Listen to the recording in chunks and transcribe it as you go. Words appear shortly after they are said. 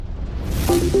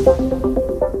Hi,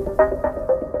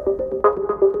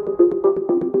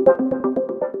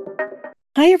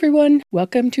 everyone.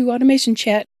 Welcome to Automation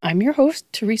Chat. I'm your host,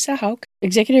 Teresa Hauk,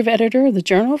 Executive Editor of the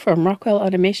Journal from Rockwell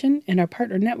Automation and our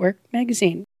partner network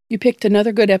magazine. You picked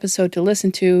another good episode to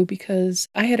listen to because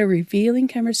I had a revealing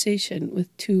conversation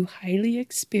with two highly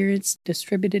experienced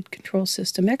distributed control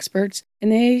system experts,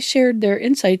 and they shared their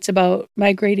insights about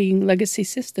migrating legacy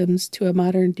systems to a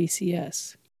modern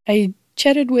DCS. I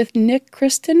chatted with Nick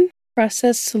Kristen,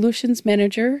 Process Solutions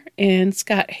Manager, and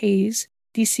Scott Hayes,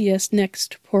 DCS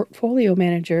Next Portfolio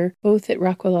Manager, both at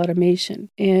Rockwell Automation.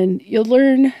 And you'll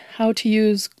learn how to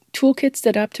use toolkits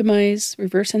that optimize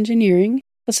reverse engineering,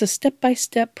 plus a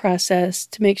step-by-step process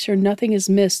to make sure nothing is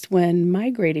missed when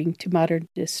migrating to modern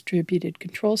distributed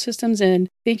control systems, and I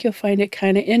think you'll find it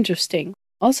kind of interesting.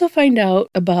 Also find out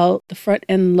about the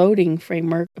front-end loading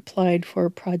framework applied for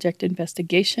project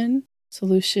investigation,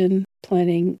 solution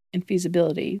planning, and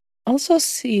feasibility. Also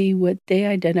see what they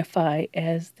identify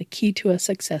as the key to a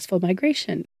successful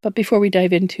migration. But before we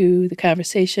dive into the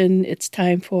conversation, it's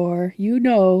time for,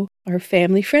 our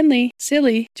family-friendly,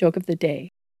 silly joke of the day.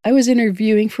 I was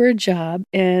interviewing for a job,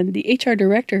 and the HR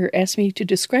director asked me to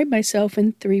describe myself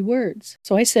in 3 words.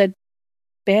 So I said,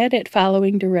 bad at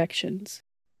following directions.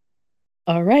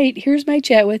 All right, here's my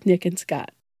chat with Nick and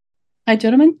Scott. Hi,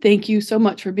 gentlemen. Thank you so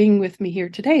much for being with me here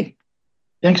today.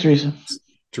 Thanks, Teresa.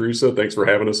 Teresa, thanks for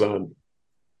having us on.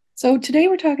 So today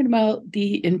we're talking about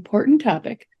the important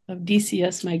topic of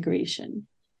DCS migration.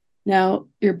 Now,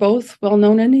 you're both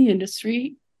well-known in the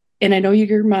industry, and I know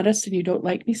you're modest and you don't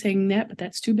like me saying that, but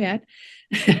that's too bad.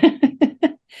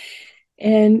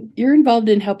 And you're involved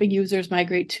in helping users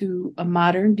migrate to a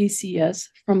modern DCS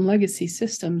from legacy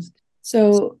systems.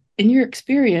 So in your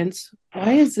experience,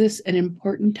 why is this an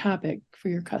important topic for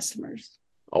your customers?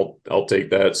 I'll take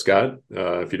that, Scott,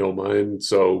 if you don't mind.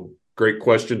 So great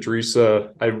question,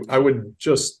 Teresa. I would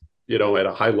just, at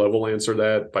a high level answer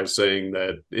that by saying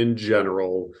that in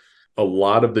general, a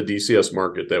lot of the DCS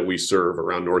market that we serve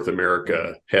around North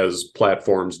America has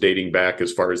platforms dating back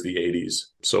as far as the 80s.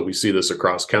 So we see this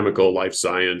across chemical, life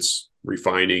science,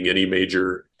 refining, any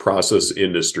major process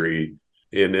industry.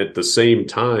 And at the same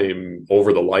time,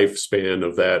 over the lifespan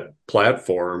of that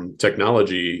platform,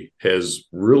 technology has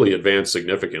really advanced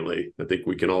significantly. I think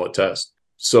we can all attest.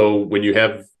 So when you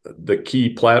have the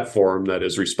key platform that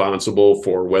is responsible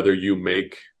for whether you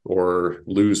make or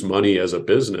lose money as a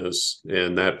business,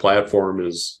 and that platform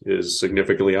is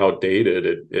significantly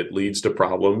outdated, it leads to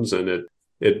problems, and it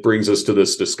brings us to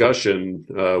this discussion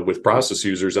with process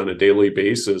users on a daily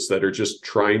basis that are just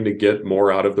trying to get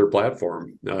more out of their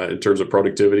platform in terms of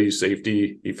productivity,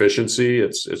 safety, efficiency.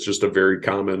 It's just a very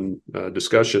common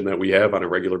discussion that we have on a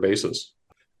regular basis.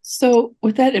 So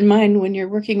with that in mind, when you're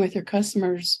working with your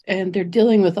customers and they're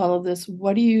dealing with all of this,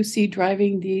 what do you see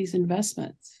driving these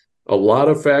investments? A lot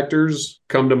of factors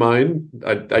come to mind.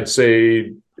 I'd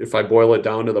say if I boil it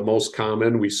down to the most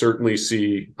common, we certainly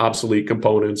see obsolete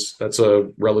components. That's a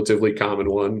relatively common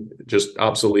one, just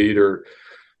obsolete or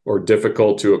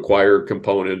difficult to acquire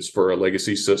components for a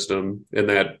legacy system. And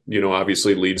that,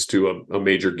 obviously leads to a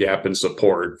major gap in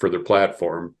support for their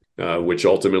platform, which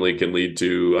ultimately can lead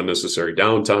to unnecessary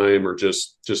downtime or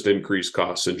just increased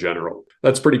costs in general.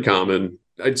 That's pretty common.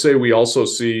 I'd say we also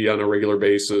see on a regular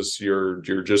basis your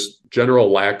just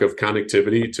general lack of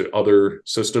connectivity to other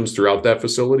systems throughout that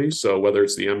facility. So whether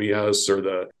it's the MES or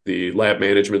the lab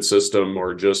management system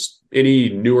or just any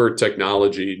newer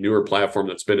technology, newer platform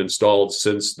that's been installed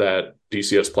since that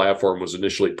DCS platform was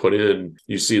initially put in,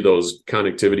 you see those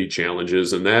connectivity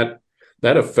challenges, and that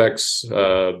affects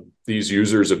these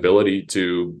users' ability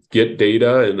to get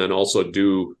data and then also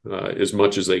do as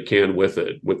much as they can with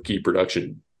it, with key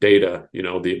production data,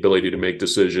 the ability to make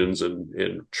decisions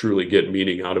and truly get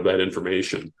meaning out of that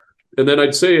information. And then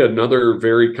I'd say another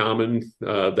very common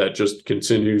that just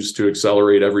continues to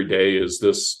accelerate every day is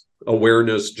this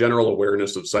general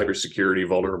awareness of cybersecurity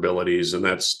vulnerabilities. And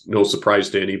that's no surprise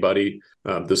to anybody.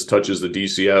 This touches the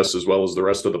DCS as well as the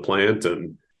rest of the plant.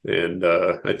 And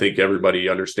I think everybody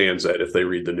understands that if they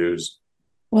read the news.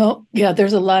 Well, yeah,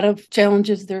 there's a lot of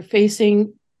challenges they're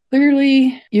facing.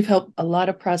 Clearly, you've helped a lot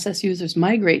of process users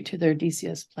migrate to their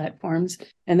DCS platforms,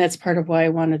 and that's part of why I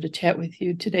wanted to chat with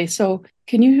you today. So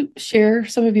can you share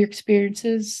some of your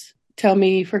experiences? Tell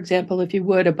me, for example, if you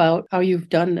would, about how you've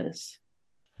done this.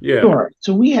 Yeah. Sure.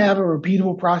 So we have a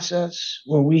repeatable process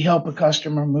where we help a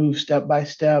customer move step by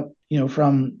step,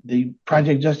 from the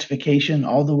project justification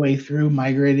all the way through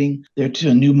migrating there to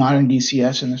a new modern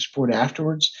DCS and the support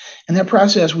afterwards. And that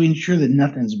process, we ensure that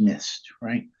nothing's missed,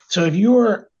 right? So if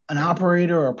you're an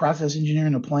operator or a process engineer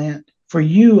in a plant, For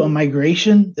you, a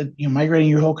migration, migrating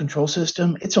your whole control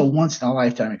system, it's a once in a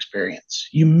lifetime experience.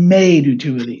 You may do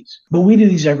 2 of these, but we do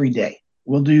these every day.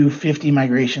 We'll do 50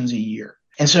 migrations a year.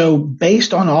 And so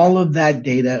based on all of that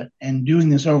data and doing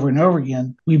this over and over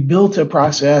again, we built a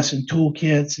process and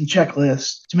toolkits and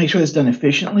checklists to make sure it's done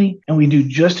efficiently. And we do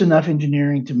just enough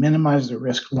engineering to minimize the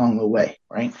risk along the way,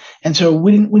 right? And so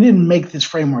we didn't make this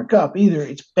framework up either.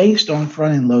 It's based on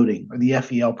front-end loading, or the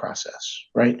FEL process,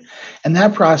 right? And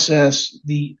that process,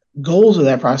 the goals of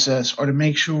that process are to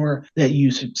make sure that you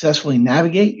successfully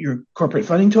navigate your corporate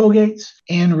funding toll gates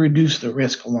and reduce the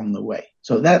risk along the way.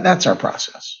 So that's our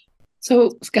process.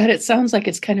 So, Scott, it sounds like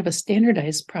it's kind of a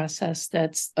standardized process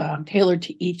that's tailored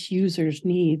to each user's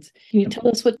needs. Can you tell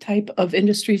us what type of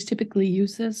industries typically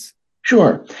use this?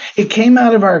 Sure. It came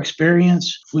out of our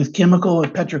experience with chemical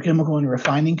and petrochemical and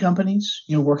refining companies,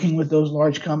 working with those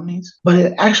large companies, but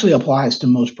it actually applies to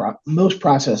most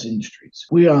process industries.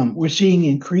 We're seeing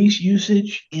increased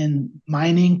usage in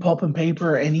mining, pulp and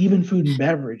paper, and even food and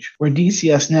beverage, where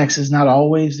DCS Next is not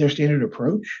always their standard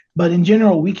approach. But in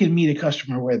general, we can meet a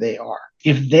customer where they are.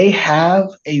 If they have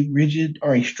a rigid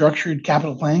or a structured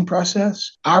capital planning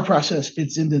process, our process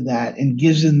fits into that and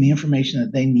gives them the information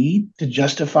that they need to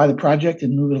justify the project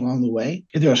and move it along the way.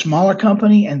 If they're a smaller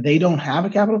company and they don't have a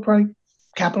capital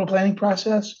planning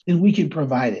process, then we can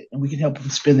provide it and we can help them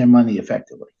spend their money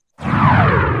effectively.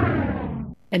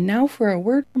 And now for a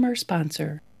word from our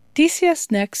sponsor.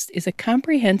 DCS Next is a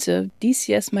comprehensive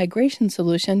DCS migration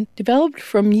solution developed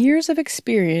from years of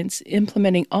experience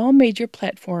implementing all major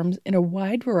platforms in a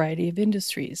wide variety of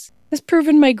industries. This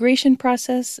proven migration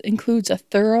process includes a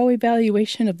thorough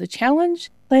evaluation of the challenge,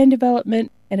 plan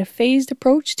development, and a phased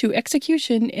approach to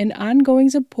execution and ongoing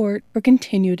support for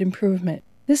continued improvement.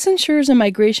 This ensures a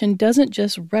migration doesn't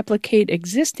just replicate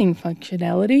existing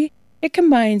functionality, it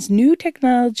combines new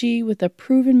technology with a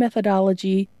proven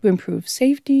methodology to improve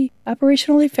safety,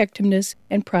 operational effectiveness,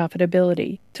 and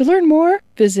profitability. To learn more,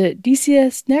 visit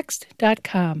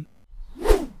dcsnext.com.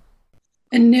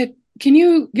 And Nick, can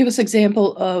you give us an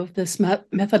example of this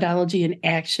methodology in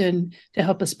action to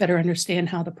help us better understand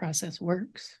how the process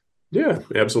works? Yeah,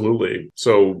 absolutely.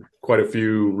 So quite a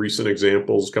few recent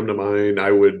examples come to mind.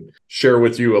 I would share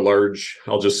with you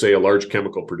I'll just say a large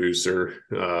chemical producer,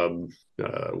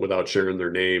 without sharing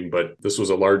their name, but this was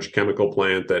a large chemical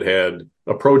plant that had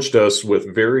approached us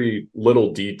with very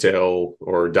little detail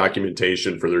or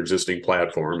documentation for their existing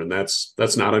platform. And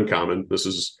that's not uncommon. This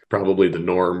is probably the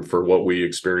norm for what we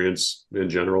experience in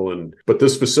general. But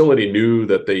this facility knew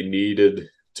that they needed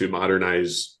to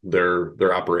modernize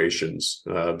their operations.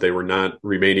 They were not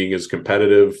remaining as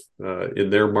competitive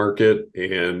in their market,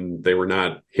 and they were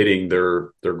not hitting their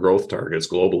growth targets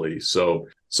globally. So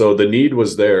the need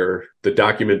was there. The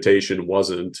documentation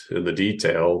wasn't in the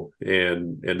detail,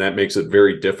 and that makes it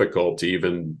very difficult to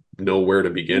even know where to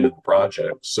begin in the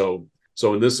project.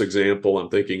 So in this example, I'm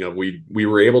thinking of we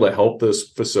were able to help this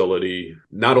facility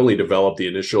not only develop the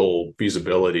initial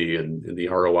feasibility and the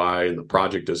ROI and the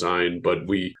project design, but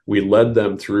we led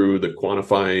them through the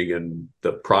quantifying and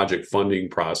the project funding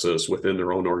process within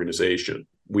their own organization.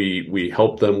 We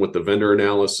helped them with the vendor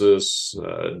analysis.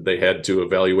 They had to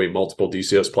evaluate multiple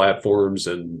DCS platforms,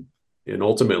 and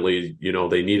ultimately,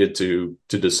 they needed to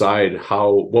decide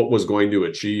what was going to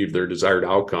achieve their desired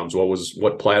outcomes.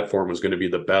 What platform was going to be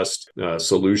the best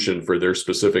solution for their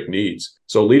specific needs.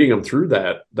 So leading them through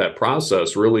that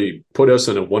process really put us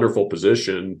in a wonderful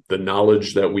position. The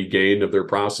knowledge that we gained of their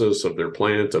process, of their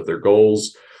plant, of their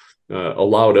goals,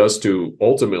 allowed us to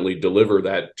ultimately deliver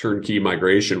that turnkey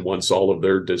migration once all of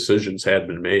their decisions had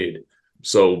been made.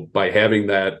 So by having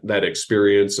that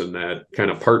experience and that kind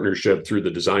of partnership through the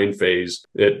design phase,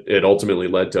 it ultimately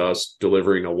led to us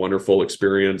delivering a wonderful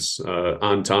experience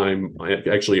on time,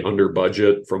 actually under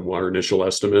budget from our initial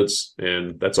estimates.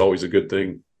 And that's always a good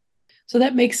thing. So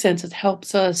that makes sense. It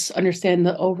helps us understand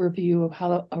the overview of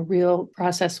how a real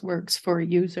process works for a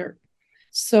user.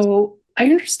 So I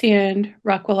understand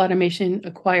Rockwell Automation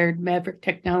acquired Maverick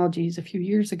Technologies a few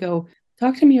years ago.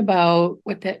 Talk to me about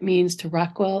what that means to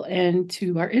Rockwell and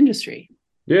to our industry.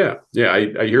 Yeah,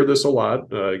 I hear this a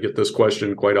lot. I get this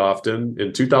question quite often.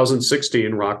 In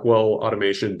 2016, Rockwell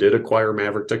Automation did acquire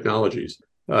Maverick Technologies.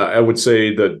 I would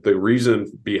say that the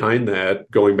reason behind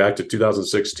that, going back to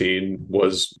 2016,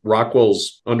 was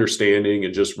Rockwell's understanding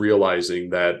and just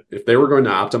realizing that if they were going to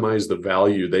optimize the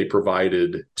value they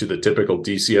provided to the typical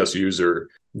DCS user,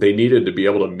 they needed to be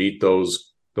able to meet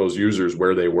those those users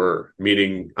where they were,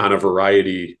 meaning on a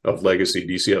variety of legacy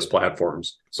DCS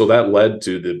platforms. So that led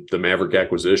to the Maverick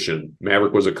acquisition.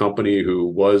 Maverick was a company who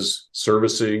was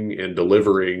servicing and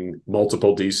delivering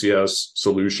multiple DCS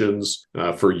solutions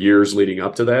for years leading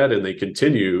up to that, and they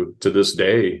continue to this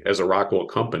day as a Rockwell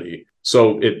company.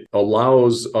 So it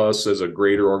allows us as a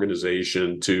greater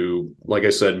organization to, like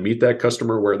I said, meet that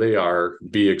customer where they are,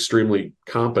 be extremely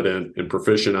competent and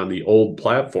proficient on the old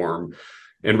platform.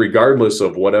 And regardless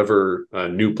of whatever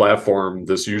new platform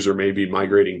this user may be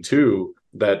migrating to,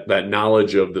 that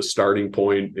knowledge of the starting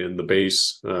point in the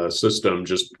base system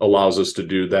just allows us to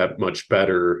do that much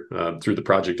better through the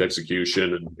project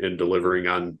execution and delivering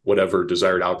on whatever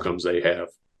desired outcomes they have.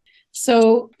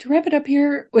 So to wrap it up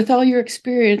here, with all your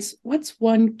experience, what's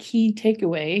one key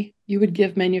takeaway you would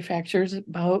give manufacturers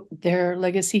about their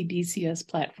legacy DCS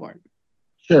platform?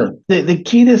 Sure. The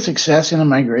key to success in a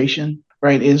migration,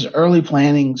 right, is early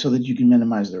planning so that you can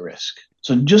minimize the risk.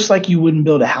 So just like you wouldn't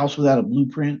build a house without a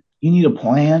blueprint, you need a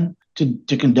plan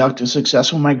to conduct a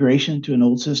successful migration to an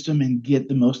old system and get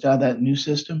the most out of that new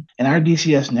system. And our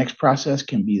DCS Next process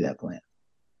can be that plan.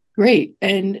 Great.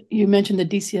 And you mentioned the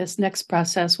DCS Next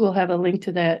process. We'll have a link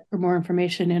to that for more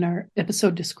information in our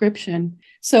episode description.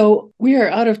 So we are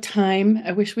out of time.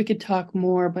 I wish we could talk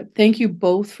more, but thank you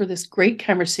both for this great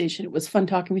conversation. It was fun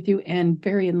talking with you and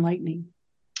very enlightening.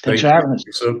 Thanks for having us.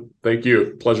 So thank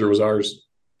you. Pleasure was ours.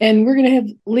 And we're going to have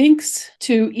links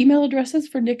to email addresses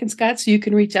for Nick and Scott so you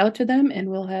can reach out to them. And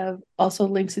we'll have also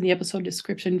links in the episode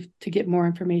description to get more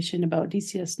information about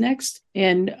DCS Next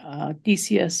and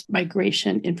DCS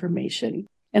migration information.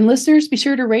 And listeners, be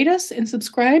sure to rate us and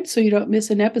subscribe so you don't miss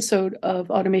an episode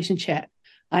of Automation Chat.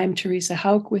 I'm Teresa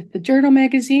Hauk with the Journal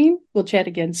Magazine. We'll chat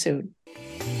again soon.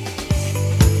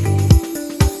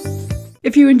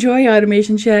 If you enjoy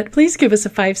Automation Chat, please give us a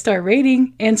 5-star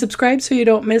rating and subscribe so you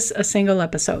don't miss a single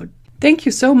episode. Thank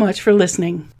you so much for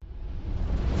listening.